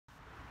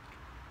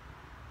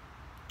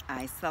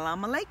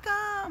Assalamu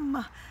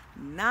alaikum.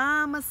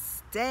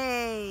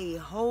 Namaste.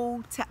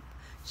 Hotep.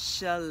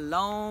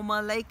 Shalom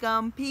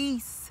alaikum.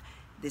 Peace.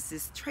 This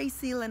is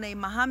Tracy Lene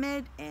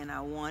Muhammad, and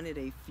I wanted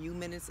a few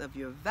minutes of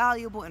your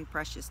valuable and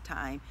precious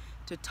time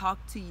to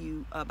talk to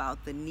you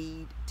about the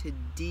need to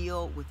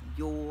deal with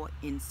your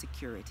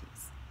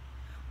insecurities.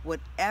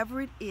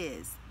 Whatever it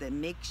is that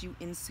makes you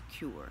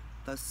insecure,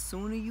 the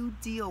sooner you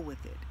deal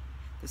with it,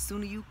 the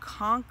sooner you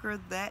conquer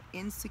that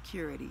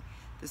insecurity,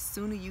 the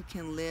sooner you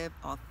can live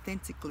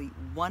authentically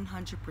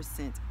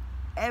 100%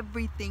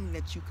 everything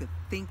that you could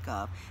think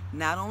of.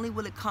 Not only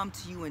will it come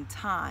to you in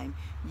time,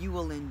 you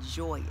will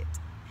enjoy it.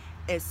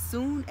 As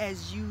soon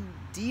as you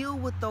deal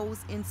with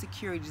those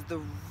insecurities, the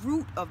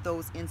root of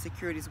those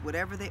insecurities,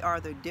 whatever they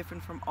are, they're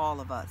different from all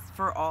of us,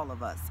 for all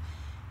of us,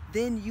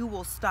 then you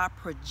will stop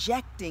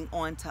projecting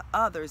onto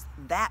others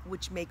that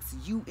which makes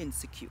you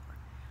insecure.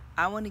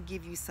 I want to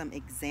give you some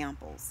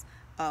examples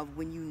of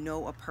when you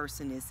know a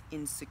person is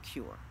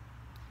insecure.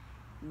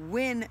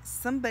 When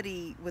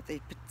somebody with a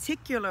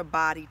particular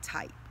body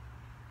type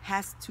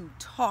has to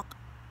talk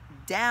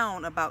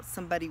down about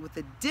somebody with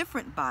a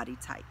different body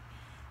type,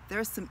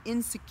 there's some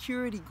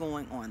insecurity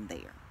going on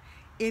there.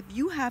 If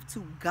you have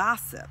to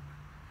gossip,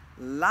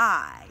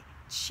 lie,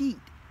 cheat,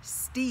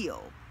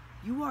 steal,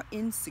 you are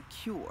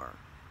insecure.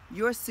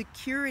 Your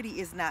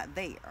security is not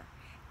there.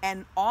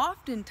 And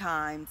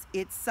oftentimes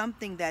it's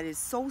something that is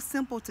so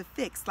simple to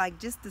fix, like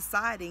just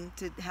deciding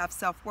to have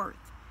self-worth.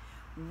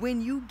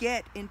 When you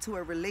get into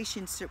a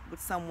relationship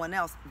with someone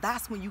else,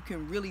 that's when you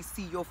can really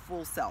see your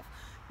full self.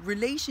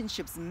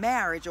 Relationships,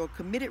 marriage or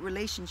committed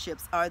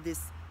relationships are this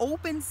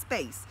open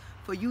space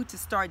for you to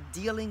start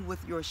dealing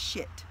with your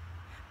shit,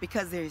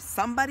 because there's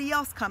somebody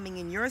else coming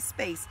in your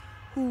space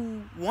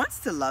who wants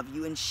to love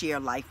you and share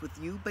life with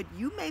you, but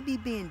you may be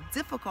being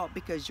difficult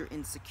because you're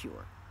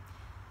insecure.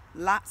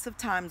 Lots of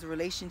times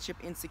relationship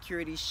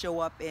insecurities show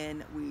up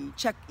and we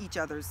check each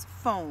other's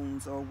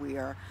phones, or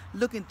we're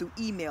looking through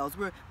emails.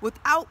 We're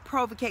without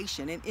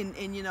provocation.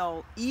 And you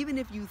know, even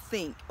if you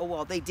think, oh,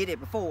 well, they did it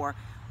before,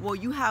 well,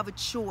 you have a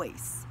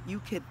choice. You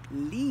could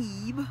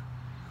leave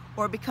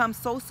or become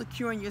so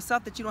secure in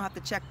yourself that you don't have to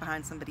check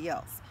behind somebody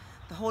else.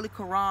 The Holy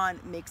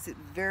Quran makes it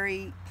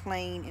very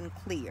plain and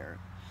clear.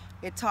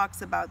 It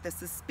talks about the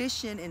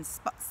suspicion in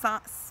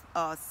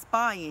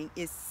spying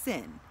is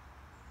sin.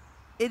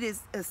 It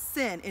is a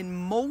sin in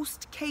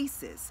most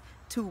cases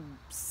to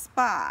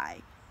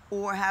spy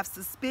or have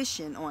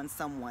suspicion on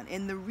someone.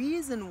 And the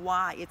reason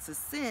why it's a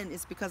sin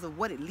is because of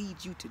what it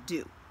leads you to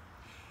do.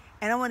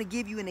 And I want to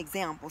give you an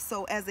example.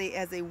 So as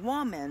a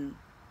woman,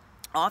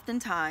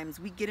 oftentimes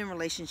we get in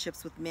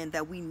relationships with men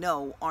that we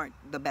know aren't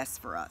the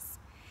best for us.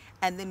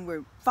 And then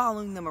we're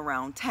following them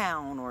around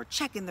town, or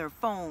checking their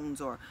phones,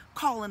 or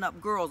calling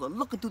up girls, or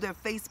looking through their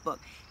Facebook.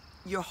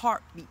 Your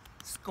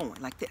heartbeat's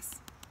going like this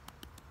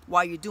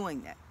while you're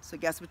doing that. So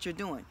guess what you're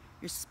doing?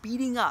 You're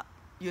speeding up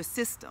your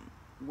system.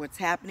 What's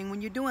happening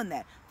when you're doing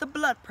that? The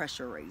blood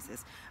pressure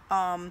raises.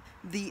 The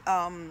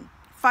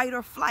fight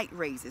or flight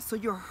raises. So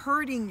you're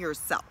hurting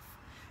yourself.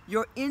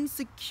 Your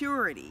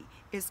insecurity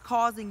is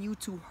causing you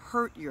to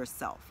hurt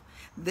yourself.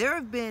 There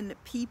have been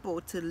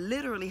people to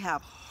literally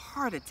have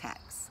heart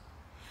attacks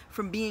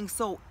from being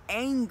so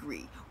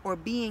angry, or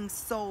being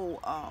so,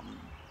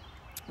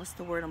 what's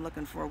the word I'm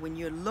looking for? When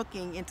you're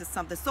looking into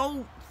something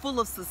so full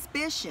of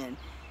suspicion,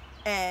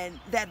 and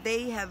that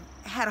they have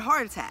had a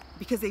heart attack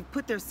because they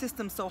put their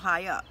system so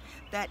high up.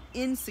 That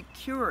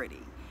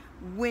insecurity.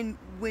 When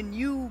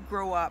you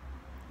grow up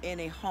in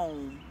a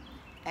home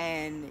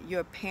and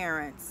your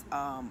parents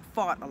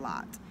fought a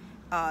lot,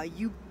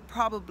 you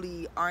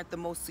probably aren't the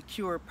most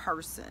secure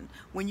person.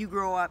 When you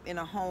grow up in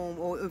a home,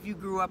 or if you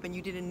grew up and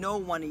you didn't know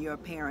one of your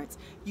parents,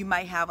 you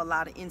might have a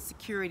lot of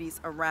insecurities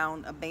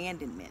around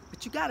abandonment,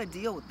 but you got to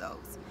deal with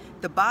those.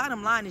 The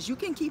bottom line is you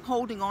can keep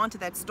holding on to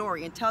that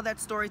story and tell that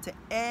story to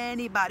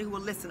anybody who will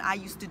listen. I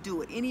used to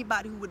do it.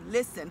 Anybody who would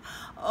listen.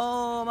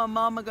 Oh, my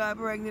mama got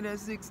pregnant at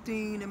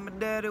 16 and my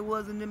daddy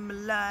wasn't in my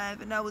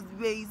life, and I was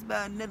raised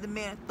by another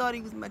man. I thought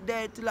he was my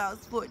dad till I was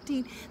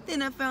 14.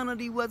 Then I found out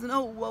he wasn't.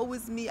 Oh, woe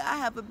is me. I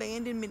have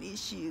abandonment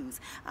issues.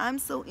 I'm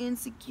so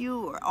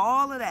insecure.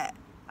 All of that.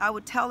 I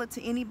would tell it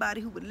to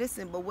anybody who would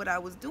listen, but what I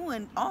was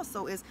doing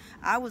also is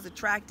I was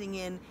attracting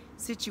in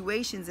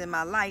situations in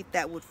my life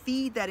that would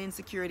feed that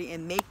insecurity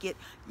and make it,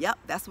 yep,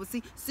 that's what,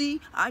 see,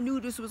 I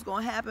knew this was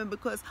going to happen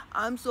because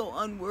I'm so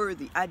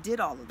unworthy. I did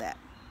all of that.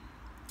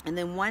 And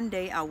then one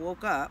day I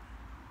woke up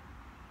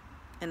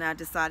and I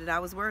decided I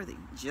was worthy,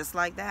 just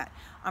like that.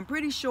 I'm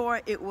pretty sure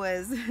it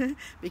was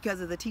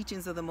because of the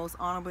teachings of the most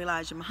honorable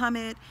Elijah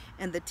Muhammad,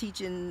 and the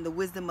teaching, the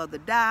wisdom of the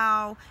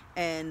Tao,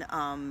 and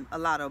a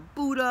lot of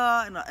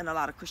Buddha and a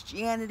lot of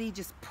Christianity,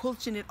 just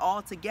pushing it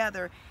all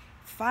together.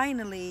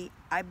 Finally,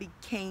 I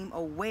became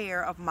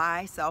aware of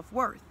my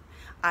self-worth.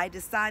 I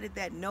decided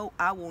that no,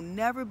 I will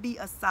never be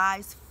a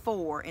size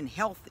 4 and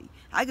healthy.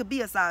 I could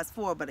be a size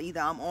 4, but either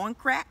I'm on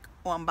crack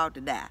or I'm about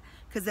to die,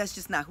 because that's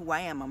just not who I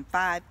am. I'm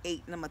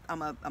 5'8", and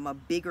I'm a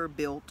bigger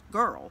built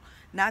girl.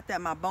 Not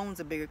that my bones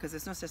are bigger, because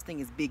there's no such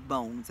thing as big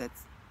bones.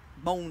 That's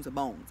bones are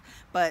bones.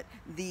 But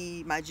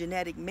my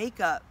genetic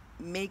makeup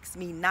makes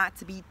me not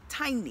to be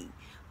tiny.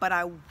 But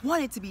I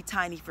wanted to be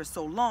tiny for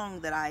so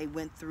long that I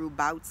went through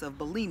bouts of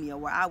bulimia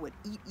where I would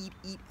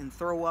eat, and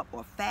throw up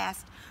or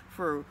fast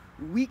for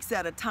weeks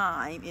at a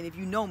time. And if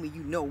you know me,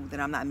 you know that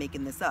I'm not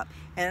making this up.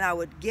 And I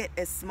would get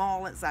as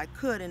small as I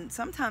could, and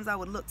sometimes I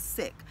would look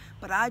sick.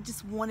 But I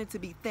just wanted to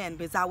be thin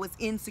because I was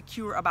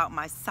insecure about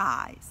my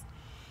size.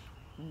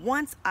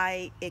 Once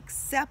I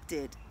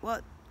accepted,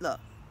 well,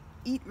 look,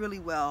 eat really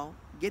well,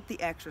 get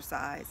the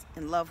exercise,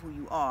 and love who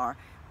you are.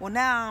 Well,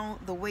 now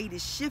the weight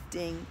is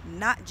shifting,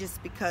 not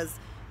just because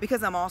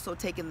I'm also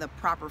taking the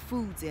proper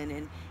foods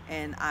in,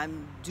 and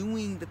I'm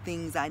doing the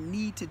things I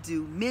need to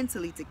do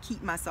mentally to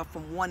keep myself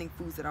from wanting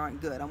foods that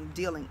aren't good. I'm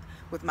dealing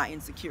with my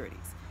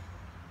insecurities.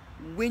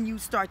 When you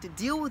start to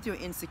deal with your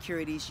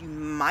insecurities, you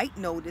might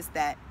notice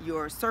that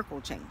your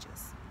circle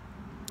changes.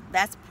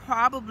 That's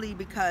probably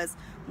because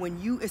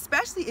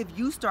especially if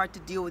you start to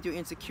deal with your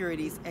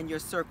insecurities and your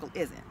circle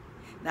isn't.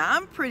 Now,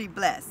 I'm pretty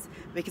blessed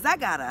because I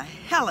got a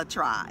hella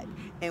tribe,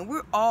 and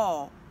we're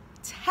all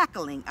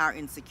tackling our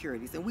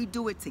insecurities, and we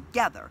do it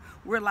together.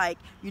 We're like,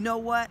 you know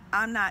what?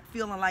 I'm not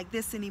feeling like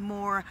this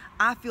anymore.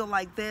 I feel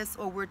like this.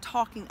 Or we're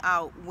talking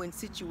out when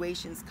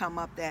situations come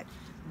up that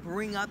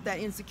bring up that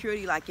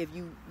insecurity. Like if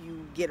you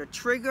get a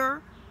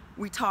trigger,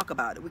 we talk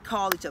about it. We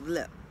call each other,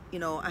 look, you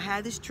know, I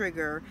had this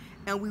trigger,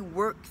 and we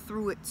work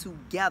through it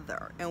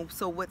together. And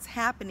so what's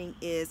happening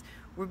is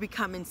we're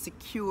becoming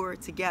secure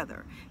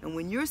together. And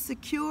when you're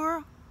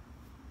secure,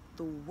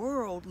 the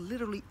world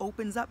literally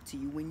opens up to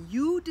you. When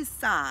you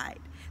decide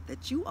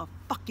that you are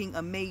fucking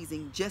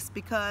amazing just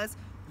because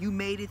you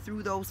made it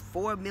through those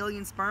 4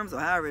 million sperms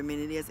or however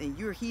many it is, and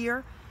you're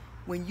here,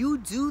 when you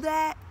do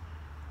that,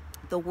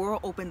 the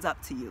world opens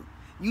up to you.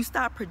 You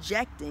start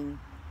projecting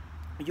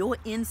your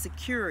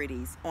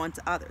insecurities onto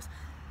others.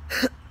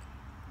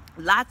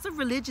 Lots of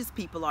religious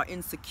people are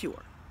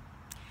insecure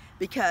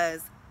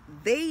because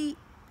they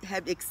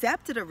have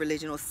accepted a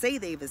religion or say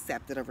they've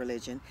accepted a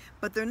religion,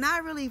 but they're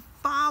not really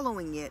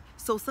following it.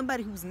 So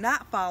somebody who's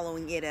not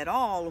following it at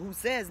all, who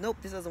says, nope,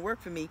 this doesn't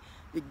work for me,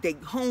 they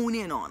hone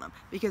in on them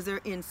because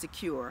they're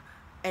insecure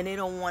and they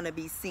don't want to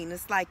be seen.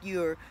 It's like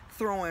you're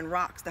throwing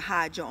rocks to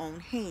hide your own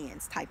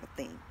hands type of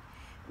thing.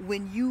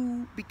 When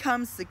you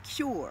become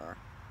secure,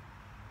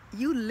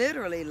 you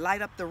literally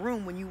light up the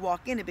room when you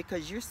walk in it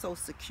because you're so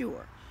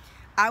secure.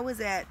 I was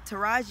at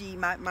Taraji,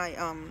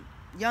 my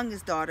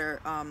youngest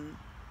daughter,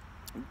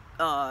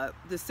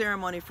 the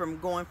ceremony from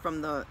going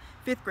from the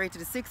 5th grade to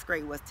the 6th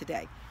grade was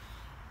today.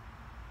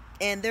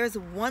 And there's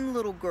one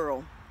little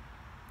girl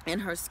in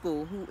her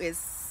school who is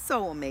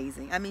so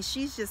amazing. I mean,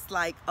 she's just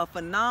like a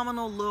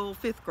phenomenal little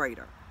 5th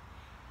grader.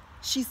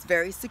 She's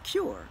very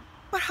secure,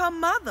 but her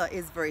mother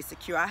is very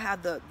secure. I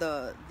have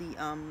the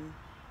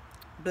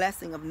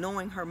blessing of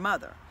knowing her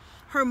mother.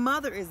 Her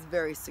mother is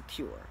very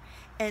secure.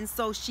 And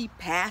so she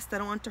passed that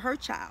on to her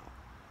child.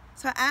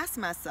 So I asked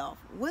myself,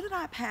 what did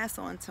I pass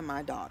on to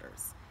my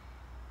daughters?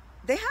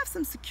 They have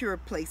some secure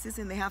places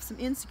and they have some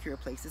insecure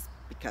places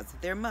because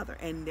of their mother.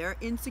 And their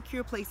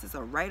insecure places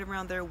are right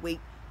around their weight,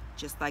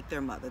 just like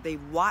their mother. They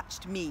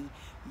watched me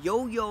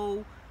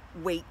yo-yo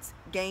weights,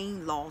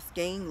 gain, loss,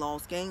 gain,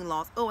 loss, gain,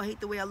 loss. Oh, I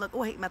hate the way I look.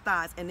 Oh, I hate my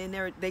thighs. And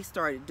then they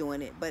started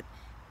doing it. But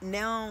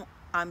now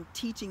I'm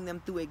teaching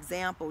them through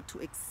example to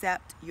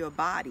accept your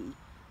body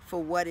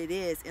for what it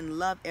is and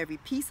love every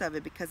piece of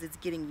it because it's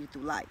getting you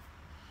through life.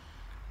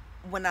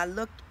 When I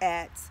look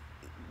at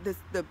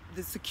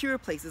the secure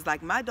places,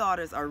 like my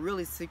daughters are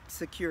really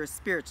secure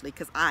spiritually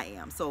because I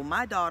am. So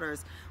my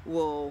daughters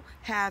will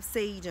have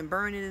sage and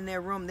burn it in their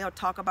room. They'll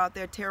talk about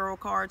their tarot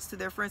cards to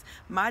their friends.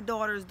 My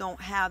daughters don't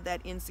have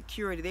that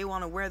insecurity. They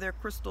want to wear their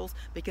crystals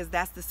because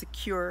that's the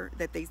security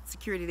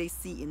they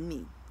see in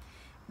me.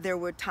 There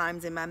were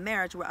times in my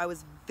marriage where I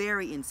was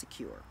very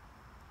insecure,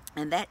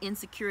 and that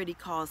insecurity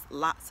caused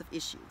lots of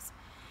issues.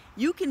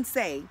 You can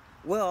say,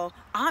 well,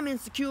 I'm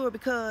insecure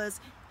because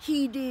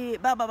he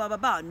did blah, blah, blah, blah,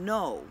 blah.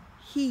 No,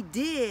 he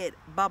did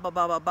blah, blah,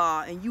 blah, blah,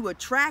 blah, and you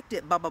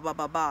attracted blah, blah, blah,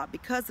 blah, blah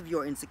because of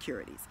your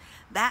insecurities.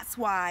 That's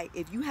why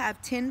if you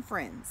have 10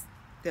 friends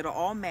that are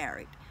all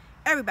married,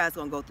 everybody's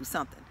going to go through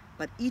something,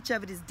 but each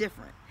of it is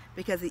different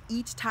because it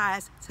each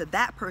ties to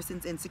that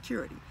person's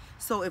insecurity.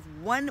 So if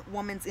one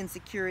woman's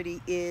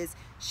insecurity is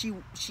she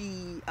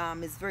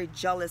is very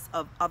jealous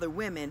of other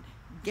women,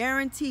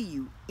 guarantee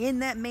you in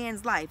that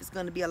man's life is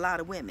going to be a lot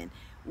of women.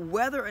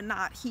 Whether or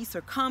not he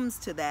succumbs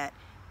to that,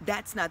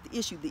 that's not the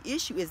issue. The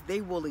issue is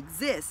they will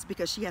exist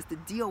because she has to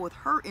deal with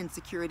her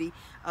insecurity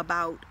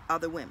about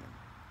other women.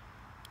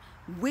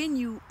 When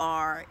you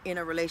are in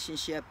a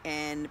relationship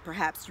and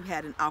perhaps you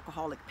had an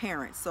alcoholic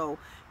parent, so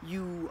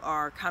you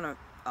are kind of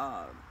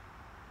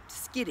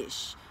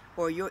skittish,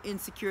 or your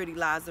insecurity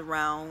lies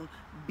around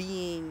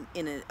being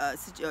in a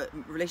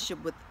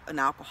relationship with an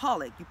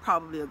alcoholic, you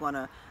probably are going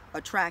to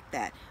attract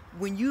that.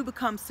 When you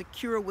become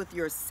secure with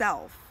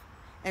yourself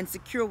and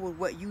secure with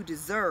what you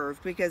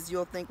deserve, because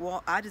you'll think,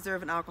 well, I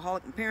deserve an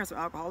alcoholic, and parents are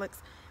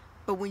alcoholics.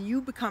 But when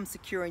you become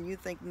secure and you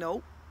think,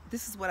 nope,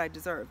 this is what I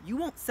deserve. You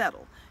won't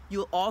settle.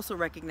 You'll also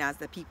recognize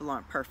that people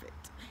aren't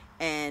perfect,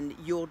 and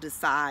you'll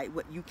decide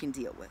what you can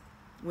deal with.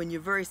 When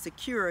you're very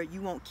secure,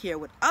 you won't care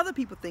what other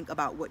people think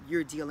about what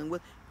you're dealing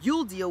with.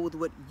 You'll deal with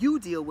what you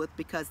deal with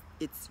because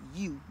it's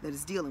you that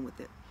is dealing with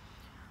it.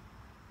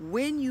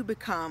 When you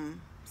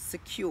become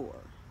secure,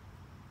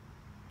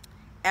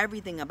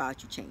 everything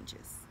about you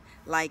changes.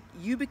 Like,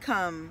 you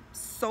become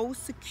so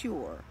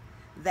secure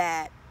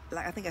that,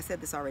 like I think I said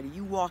this already,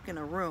 you walk in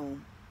a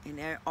room and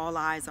all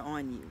eyes are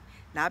on you.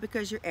 Not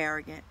because you're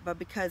arrogant, but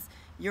because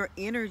your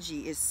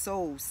energy is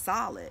so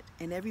solid,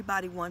 and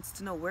everybody wants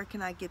to know, where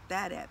can I get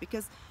that at?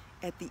 Because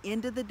at the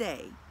end of the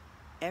day,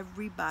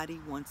 everybody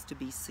wants to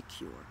be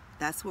secure.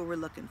 That's what we're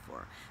looking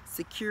for.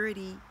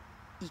 Security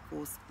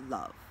equals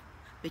love,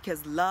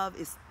 because love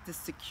is the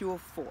secure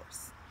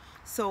force.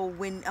 So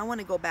when I want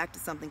to go back to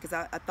something, because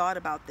I thought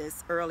about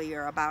this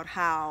earlier, about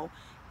how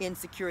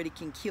insecurity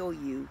can kill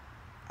you.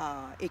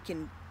 It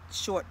can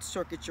short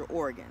circuit your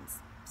organs.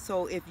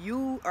 So if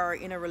you are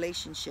in a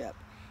relationship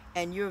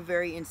and you're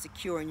very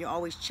insecure and you're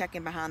always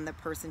checking behind the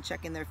person,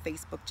 checking their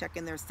Facebook,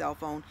 checking their cell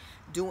phone,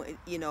 doing,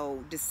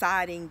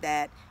 deciding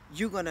that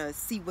you're gonna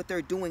see what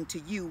they're doing to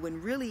you,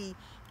 when really,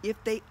 if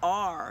they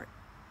are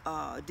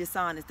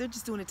dishonest, they're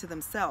just doing it to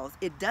themselves.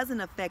 It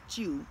doesn't affect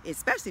you,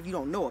 especially if you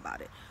don't know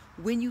about it.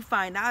 When you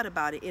find out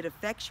about it, it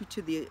affects you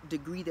to the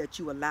degree that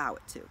you allow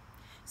it to.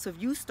 So if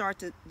you start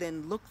to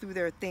then look through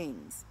their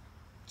things,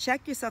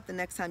 check yourself the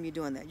next time you're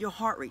doing that. Your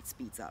heart rate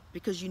speeds up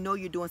because you know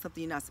you're doing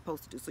something you're not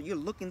supposed to do. So you're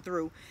looking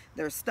through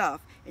their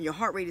stuff and your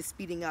heart rate is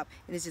speeding up,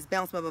 and it's just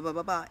bouncing, blah, blah,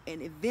 blah, blah, blah.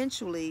 And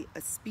eventually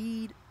a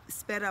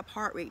sped up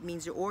heart rate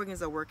means your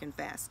organs are working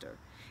faster.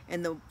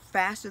 And the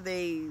faster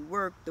they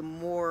work, the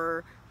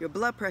more your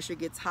blood pressure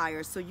gets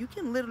higher. So you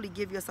can literally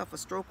give yourself a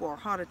stroke or a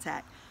heart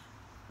attack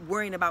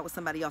worrying about what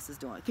somebody else is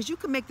doing. Because you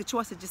can make the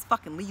choice to just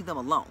fucking leave them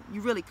alone. You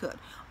really could.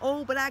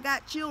 Oh, but I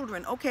got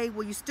children. Okay,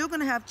 well, you're still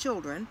going to have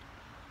children.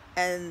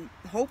 And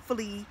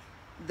hopefully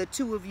the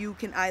two of you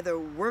can either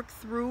work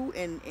through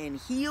and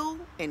heal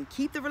and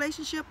keep the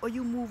relationship, or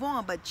you move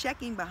on. But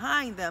checking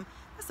behind them,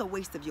 that's a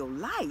waste of your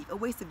life, a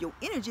waste of your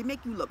energy,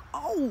 make you look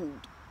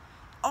old.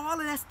 All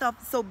of that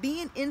stuff. So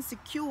being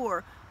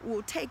insecure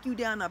will take you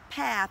down a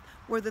path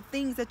where the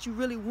things that you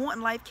really want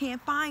in life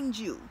can't find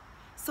you.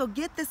 So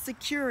get the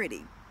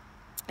security.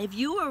 If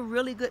you are a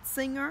really good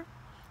singer,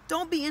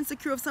 don't be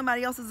insecure if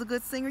somebody else is a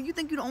good singer. You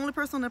think you're the only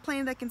person on the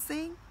planet that can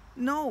sing?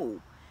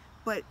 No.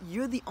 But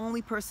you're the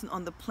only person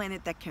on the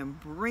planet that can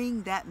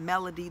bring that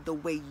melody the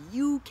way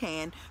you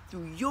can,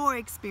 through your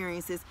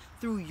experiences,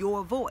 through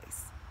your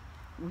voice.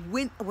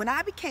 When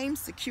I became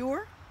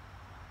secure,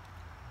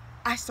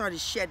 I started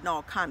shedding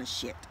all kind of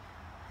shit.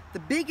 The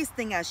biggest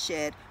thing I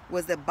shed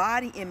was the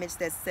body image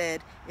that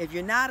said, if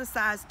you're not a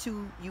size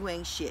 2, you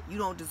ain't shit. You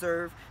don't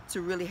deserve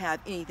to really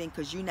have anything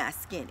because you're not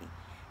skinny.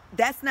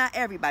 That's not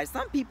everybody.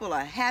 Some people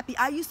are happy.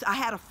 I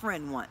had a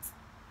friend once.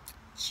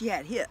 She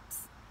had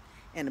hips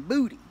and a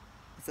booty,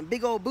 some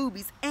big old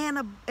boobies, and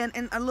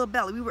a little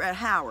belly. We were at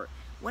Howard.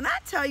 When I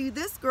tell you,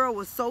 this girl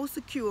was so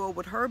secure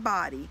with her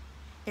body,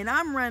 and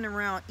I'm running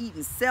around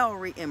eating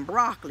celery and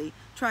broccoli,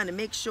 trying to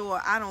make sure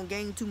I don't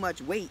gain too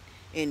much weight,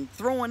 and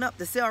throwing up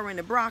the celery and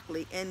the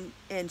broccoli,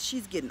 and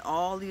she's getting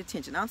all the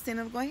attention. I'm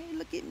standing there going, hey,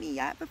 look at me,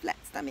 I have a flat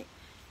stomach.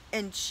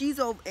 And she's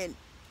over, and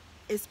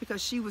it's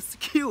because she was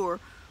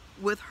secure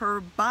with her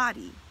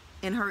body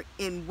and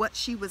in what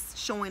she was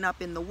showing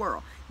up in the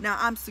world. Now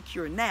I'm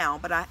secure now,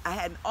 but I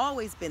hadn't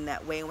always been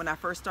that way. And when I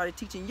first started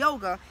teaching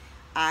yoga,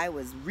 I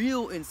was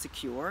real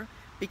insecure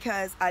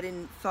because I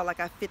didn't feel like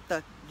I fit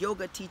the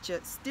yoga teacher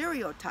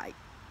stereotype.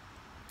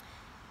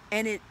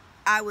 And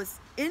I was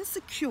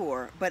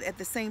insecure, but at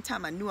the same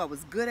time I knew I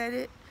was good at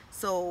it.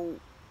 So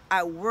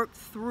I worked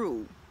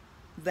through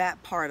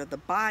that part of the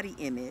body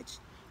image,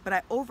 but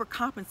I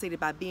overcompensated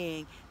by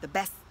being the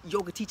best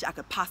yoga teacher I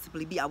could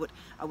possibly be. I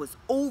was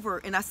over,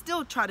 and I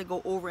still try to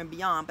go over and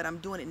beyond, but I'm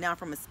doing it now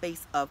from a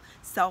space of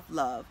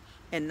self-love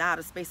and not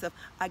a space of,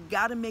 I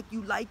gotta make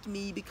you like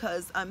me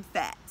because I'm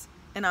fat.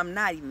 And I'm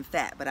not even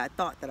fat, but I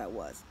thought that I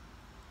was.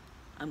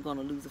 I'm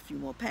gonna lose a few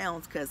more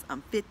pounds because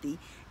I'm 50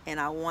 and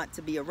I want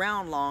to be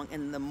around long,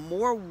 and the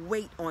more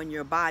weight on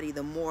your body,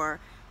 the more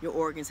your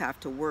organs have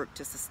to work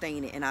to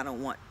sustain it, and I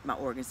don't want my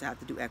organs to have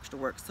to do extra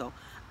work, so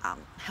I'll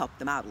help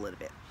them out a little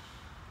bit.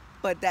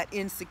 But that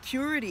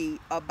insecurity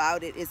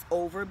about it is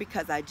over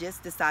because I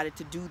just decided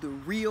to do the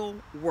real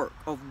work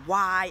of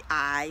why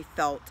I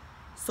felt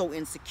so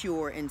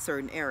insecure in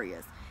certain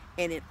areas.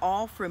 And it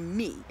all for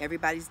me,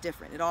 everybody's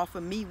different, it all for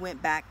me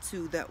went back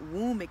to that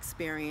womb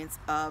experience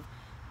of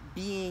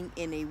being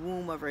in a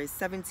womb of a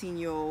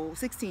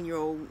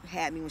 16-year-old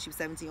had me when she was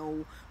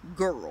 17-year-old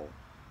girl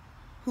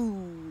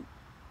who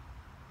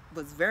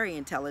was very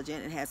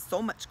intelligent and had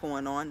so much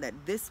going on that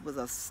this was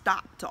a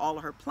stop to all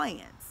of her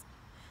plans.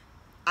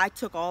 I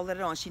took all of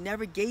it on. She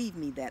never gave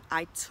me that.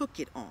 I took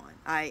it on.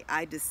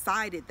 I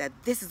decided that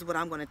this is what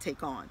I'm going to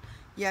take on.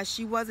 Yeah,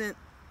 she wasn't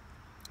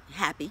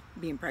happy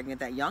being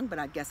pregnant that young, but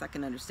I guess I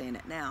can understand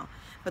that now.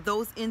 But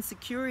those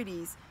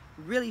insecurities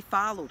really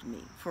followed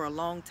me for a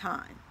long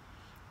time.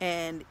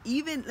 And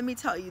even, let me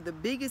tell you, the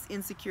biggest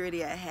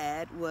insecurity I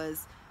had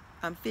was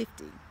I'm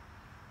 50.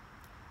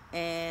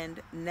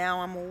 And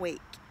now I'm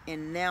awake.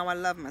 And now I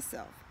love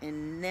myself.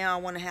 And now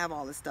I want to have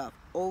all this stuff.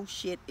 Oh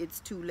shit, it's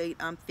too late.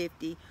 I'm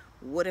 50.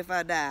 What if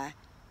I die?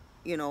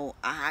 You know,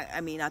 I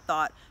mean, I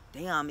thought,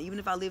 damn, even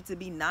if I live to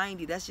be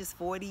 90, that's just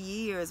 40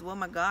 years. Oh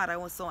my God,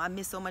 I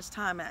missed so much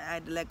time. I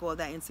had to let go of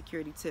that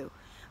insecurity too.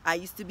 I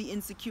used to be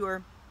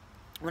insecure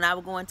when I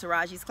would go into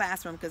Raji's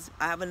classroom because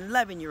I have an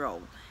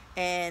 11-year-old.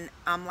 And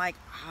I'm like,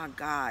 oh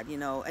God, you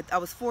know, I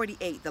was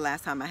 48 the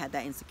last time I had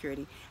that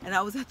insecurity. And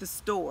I was at the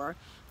store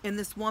and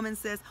this woman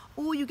says,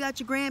 oh, you got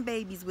your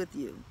grandbabies with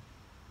you.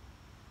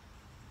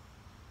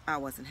 I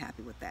wasn't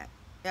happy with that.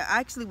 I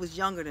actually was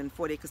younger than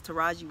 40 because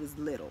Taraji was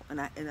little.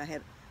 And I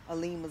had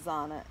Aline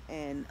Mazana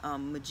and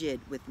Majid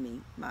with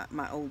me,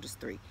 my oldest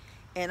three.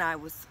 And I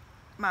was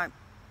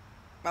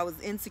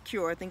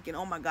insecure, thinking,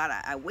 oh my God,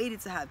 I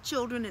waited to have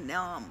children and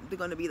now they're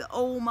going to be the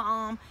old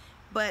mom.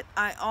 But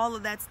all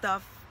of that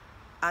stuff,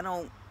 I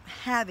don't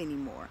have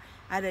anymore.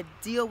 I had to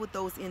deal with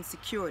those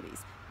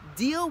insecurities.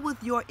 Deal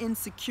with your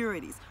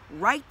insecurities.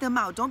 Write them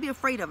out. Don't be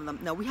afraid of them.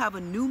 Now, we have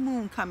a new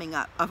moon coming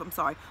up. A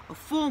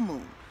full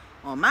moon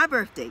on my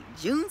birthday,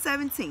 June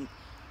 17th.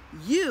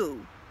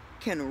 You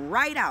can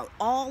write out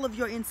all of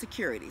your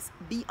insecurities.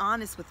 Be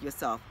honest with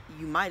yourself.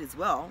 You might as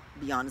well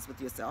be honest with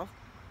yourself.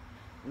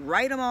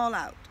 Write them all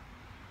out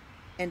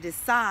and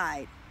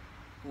decide,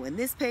 when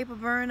this paper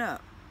burn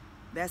up,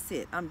 that's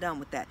it. I'm done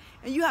with that.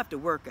 And you have to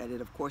work at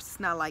it, of course.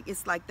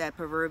 It's like that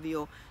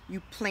proverbial, you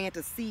plant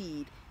a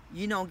seed,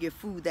 you don't get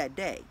food that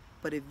day.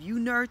 But if you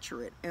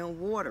nurture it and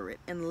water it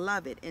and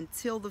love it and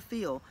till the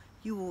field,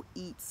 you will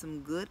eat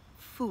some good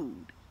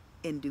food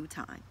in due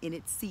time, in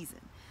its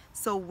season.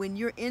 So when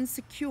you're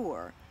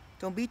insecure,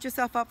 don't beat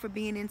yourself up for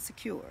being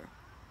insecure.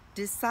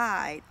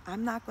 Decide,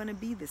 I'm not going to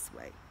be this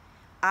way.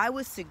 I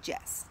would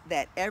suggest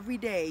that every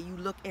day you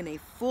look in a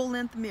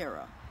full-length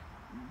mirror,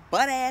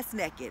 butt-ass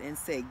naked, and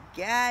say,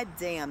 God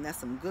damn, that's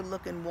some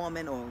good-looking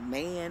woman or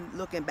man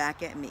looking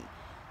back at me.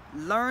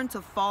 Learn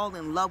to fall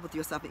in love with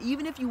yourself. And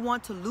even if you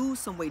want to lose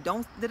some weight,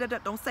 don't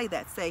say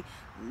that. Say,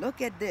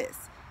 look at this.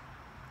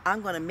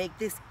 I'm going to make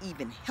this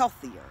even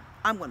healthier.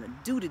 I'm going to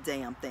do the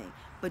damn thing.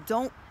 But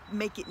don't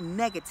make it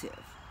negative.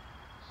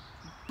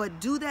 But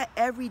do that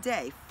every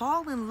day.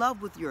 Fall in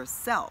love with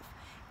yourself.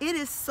 It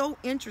is so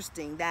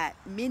interesting that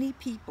many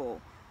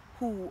people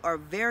who are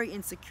very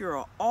insecure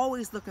are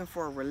always looking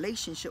for a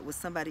relationship with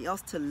somebody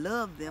else to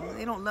love them when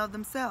they don't love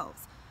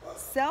themselves.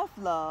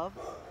 Self-love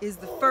is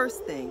the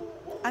first thing.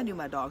 I knew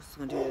my dogs was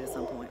going to do that at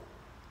some point.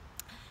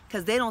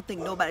 Because they don't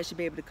think nobody should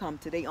be able to come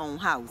to their own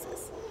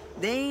houses.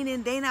 They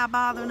not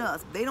bothering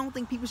us. They don't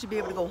think people should be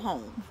able to go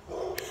home.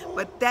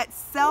 But that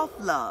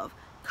self-love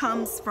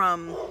comes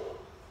from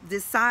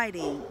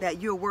deciding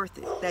that you're worth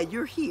it, that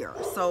you're here.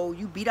 So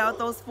you beat out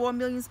those 4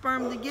 million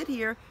sperm to get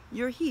here,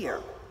 you're here.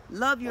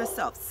 Love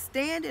yourself.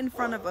 Stand in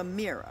front of a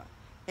mirror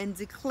and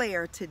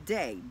declare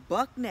today,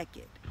 buck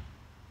naked,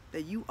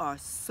 that you are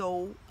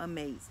so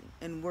amazing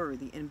and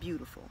worthy and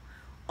beautiful.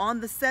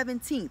 On the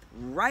 17th,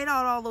 write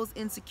out all those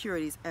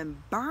insecurities and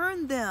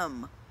burn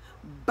them.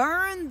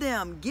 Burn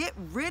them. Get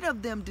rid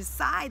of them.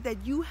 Decide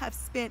that you have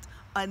spent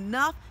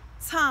enough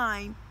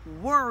time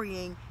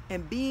worrying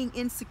and being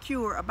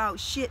insecure about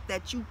shit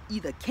that you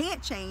either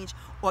can't change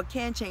or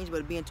can change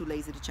but being too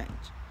lazy to change.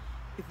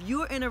 If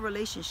you're in a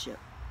relationship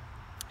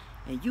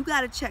and you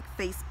got to check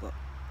Facebook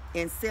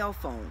and cell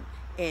phone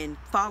and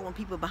following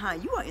people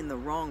behind, you are in the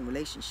wrong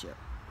relationship.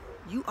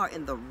 You are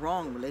in the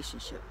wrong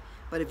relationship.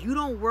 But if you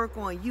don't work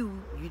on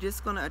you, you're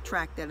just going to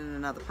attract that in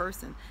another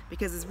person,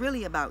 because it's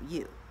really about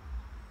you.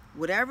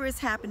 Whatever is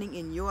happening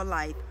in your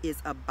life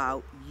is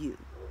about you.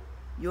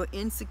 Your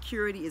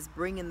insecurity is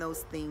bringing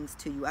those things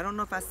to you. I don't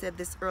know if I said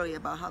this earlier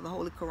about how the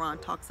Holy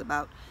Quran talks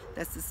about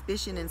that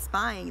suspicion and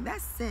spying.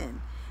 That's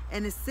sin.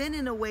 And it's sin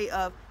in a way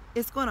of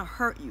it's going to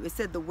hurt you. It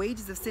said the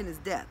wages of sin is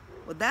death.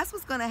 Well, that's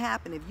what's going to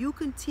happen if you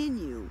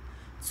continue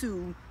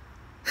to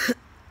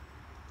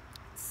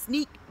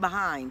sneak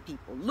behind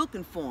people,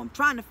 looking for them,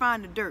 trying to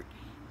find the dirt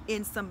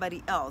in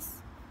somebody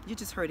else. You're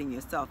just hurting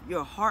yourself.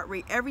 Your heart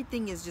rate,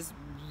 everything is just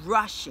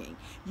rushing.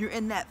 You're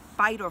in that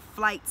fight or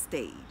flight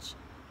stage.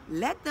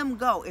 Let them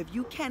go. If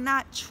you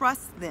cannot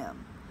trust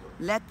them,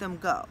 let them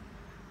go.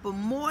 But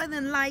more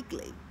than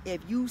likely,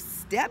 if you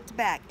stepped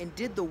back and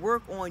did the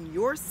work on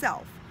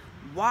yourself,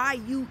 why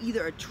you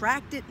either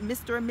attracted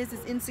Mr. or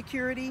Mrs.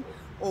 Insecurity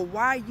or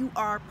why you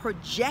are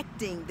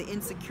projecting the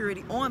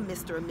insecurity on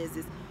Mr. or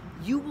Mrs.,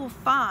 you will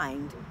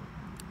find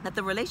that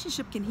the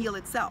relationship can heal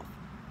itself.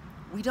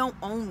 We don't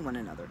own one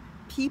another.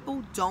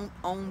 People don't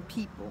own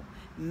people.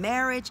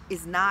 Marriage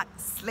is not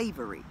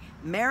slavery.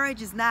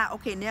 Marriage is not,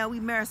 okay, now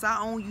we married, so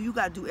I own you. You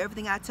got to do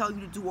everything I tell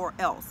you to do or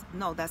else.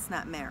 No, that's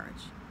not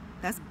marriage.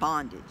 That's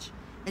bondage.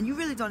 And you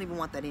really don't even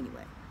want that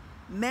anyway.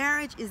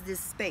 Marriage is this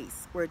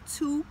space where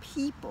two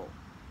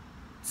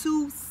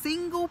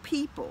single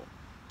people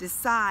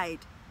decide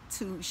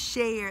to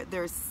share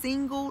their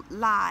single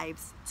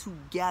lives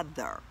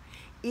together.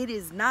 It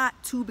is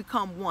not to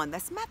become one.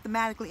 That's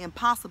mathematically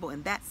impossible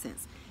in that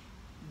sense.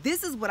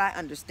 This is what I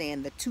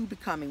understand, the two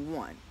becoming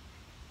one.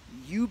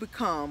 You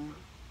become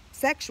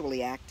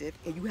sexually active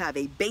and you have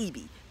a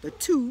baby. The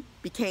two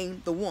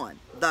became the one,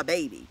 the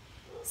baby.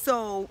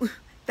 So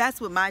that's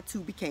what my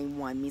two became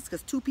one means,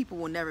 because two people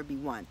will never be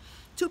one.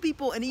 Two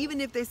people, and even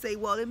if they say,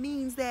 well, it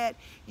means that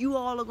you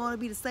all are going to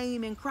be the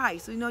same in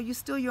Christ. So, you're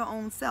still your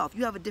own self.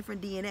 You have a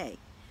different DNA.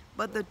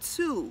 But the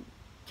two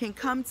can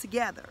come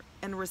together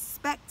and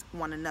respect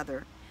one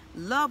another,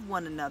 love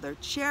one another,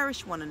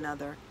 cherish one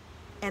another,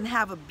 and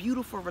have a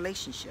beautiful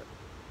relationship.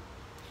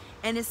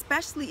 And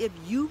especially if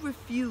you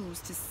refuse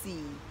to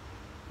see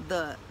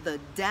the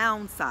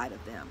downside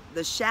of them,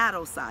 the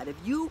shadow side, if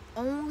you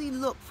only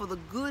look for the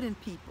good in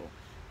people,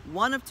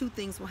 one of two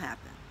things will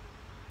happen.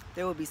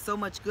 There will be so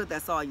much good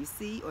that's all you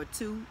see, or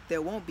two,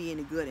 there won't be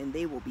any good and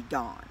they will be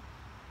gone.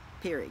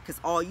 Period. Because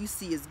all you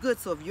see is good.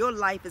 So if your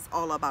life is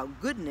all about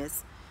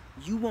goodness,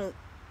 you won't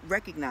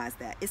recognize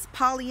that. It's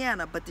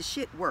Pollyanna, but the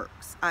shit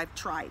works. I've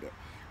tried it.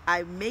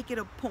 I make it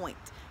a point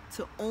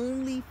to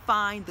only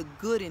find the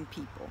good in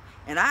people.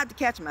 And I have to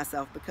catch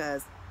myself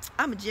because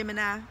I'm a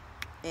Gemini,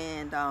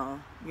 and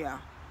yeah,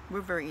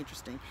 we're very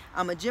interesting.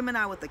 I'm a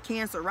Gemini with a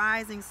Cancer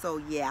rising, so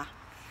yeah.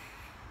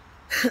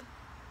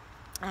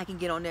 I can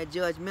get on that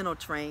judgmental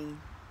train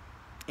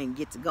and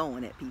get to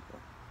going at people.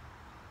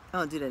 I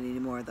don't do that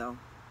anymore though.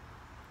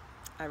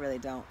 I really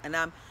don't. And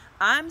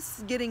I'm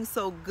getting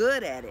so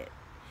good at it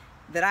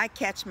that I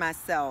catch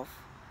myself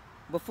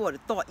before the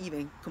thought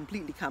even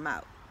completely come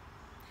out.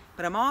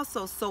 But I'm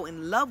also so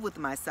in love with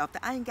myself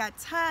that I ain't got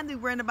time to be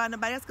worrying about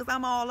nobody else, because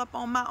I'm all up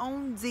on my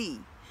own Z.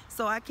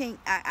 So I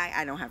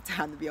don't have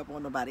time to be up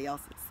on nobody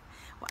else's.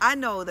 Well, I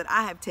know that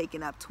I have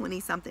taken up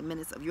 20-something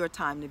minutes of your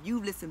time. And if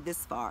you've listened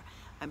this far,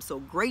 I'm so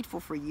grateful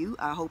for you.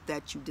 I hope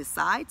that you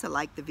decide to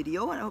like the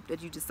video, and I hope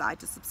that you decide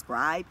to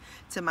subscribe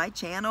to my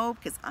channel,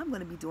 because I'm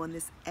going to be doing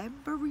this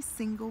every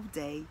single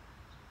day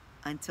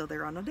until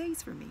there are no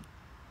days for me.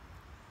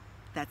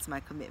 That's my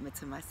commitment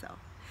to myself,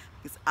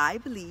 because I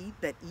believe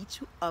that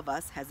each of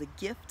us has a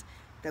gift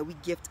that we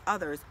gift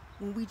others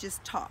when we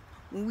just talk,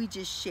 when we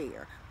just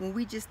share, when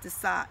we just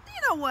decide.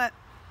 You know what?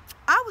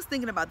 I was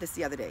thinking about this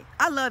the other day.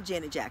 I love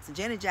Janet Jackson.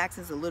 Janet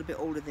Jackson's a little bit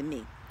older than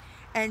me.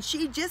 And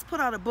she just put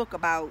out a book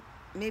about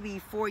maybe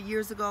 4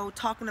 years ago,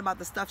 talking about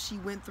the stuff she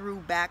went through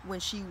back when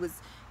she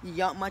was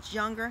young, much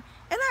younger.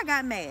 And I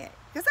got mad,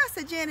 because I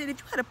said, Janet, if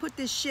you had to put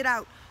this shit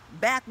out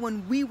back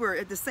when we were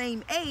at the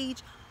same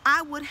age,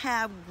 I would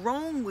have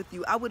grown with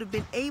you. I would have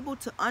been able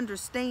to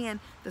understand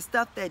the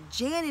stuff that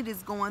Janet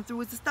is going through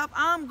is the stuff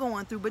I'm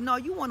going through. But no,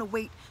 you want to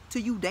wait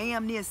till you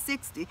damn near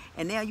 60,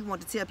 and now you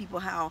want to tell people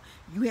how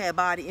you had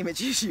body image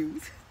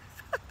issues.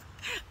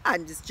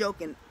 I'm just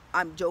joking.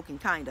 I'm joking,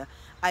 kinda.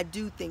 I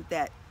do think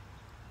that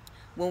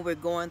when we're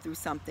going through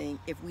something,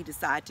 if we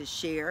decide to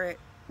share it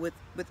with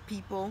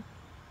people,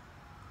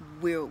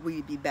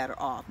 we'd be better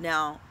off.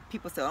 Now,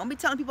 people say, don't be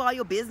telling people all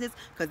your business,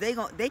 because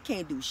they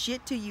can't do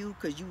shit to you,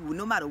 because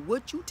no matter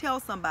what you tell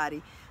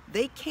somebody,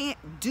 they can't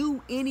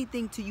do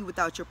anything to you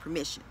without your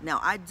permission.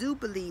 Now, I do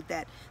believe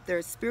that there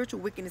is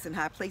spiritual wickedness in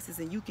high places,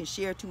 and you can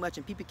share too much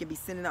and people can be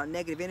sending out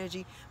negative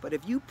energy. But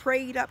if you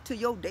prayed up to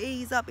your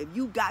days up, if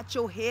you got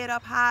your head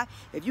up high,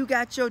 if you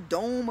got your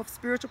dome of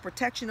spiritual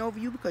protection over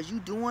you, because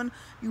you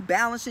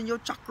balancing your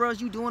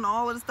chakras, you doing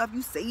all of the stuff,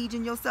 you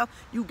saging yourself,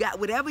 you got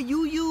whatever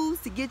you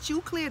use to get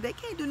you clear, they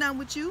can't do nothing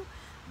with you.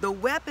 The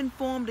weapon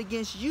formed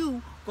against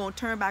you gonna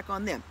turn back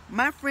on them.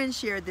 My friend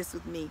shared this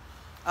with me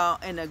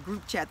in a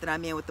group chat that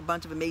I'm in with a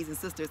bunch of amazing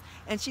sisters,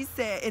 and she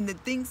said, and the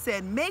thing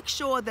said, make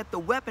sure that the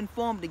weapon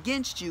formed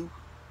against you,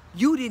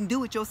 you didn't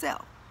do it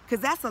yourself, because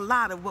that's a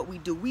lot of what we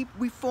do.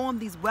 We form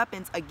these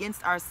weapons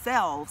against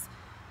ourselves,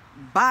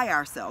 by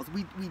ourselves.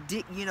 We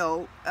dig,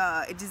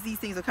 these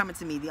things are coming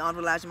to me. The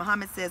Honorable Elijah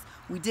Muhammad says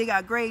we dig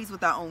our graves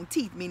with our own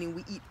teeth, meaning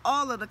we eat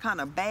all of the kind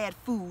of bad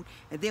food,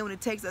 and then when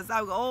it takes us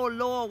out, we go, oh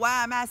Lord,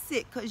 why am I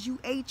sick? Because you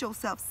ate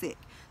yourself sick.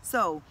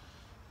 So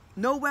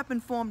no weapon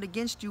formed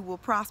against you will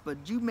prosper.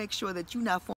 You make sure that you're not formed